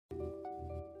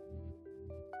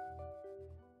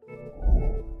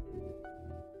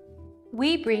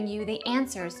We bring you the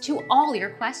answers to all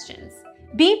your questions.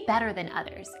 Be better than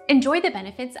others. Enjoy the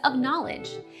benefits of knowledge.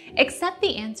 Accept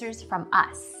the answers from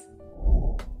us.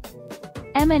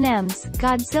 Eminem's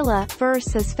Godzilla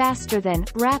verse is faster than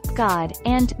Rap God,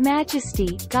 and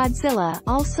Majesty Godzilla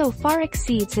also far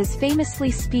exceeds his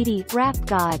famously speedy Rap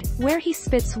God, where he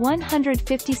spits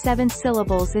 157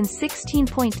 syllables in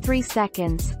 16.3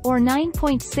 seconds, or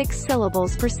 9.6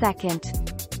 syllables per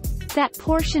second. That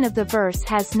portion of the verse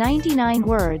has 99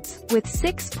 words, with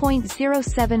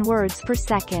 6.07 words per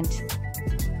second.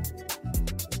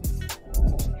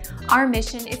 Our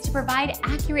mission is to provide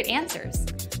accurate answers.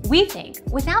 We think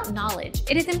without knowledge,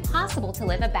 it is impossible to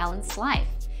live a balanced life.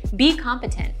 Be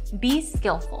competent, be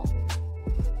skillful.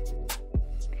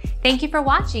 Thank you for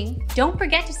watching. Don't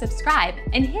forget to subscribe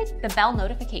and hit the bell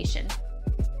notification.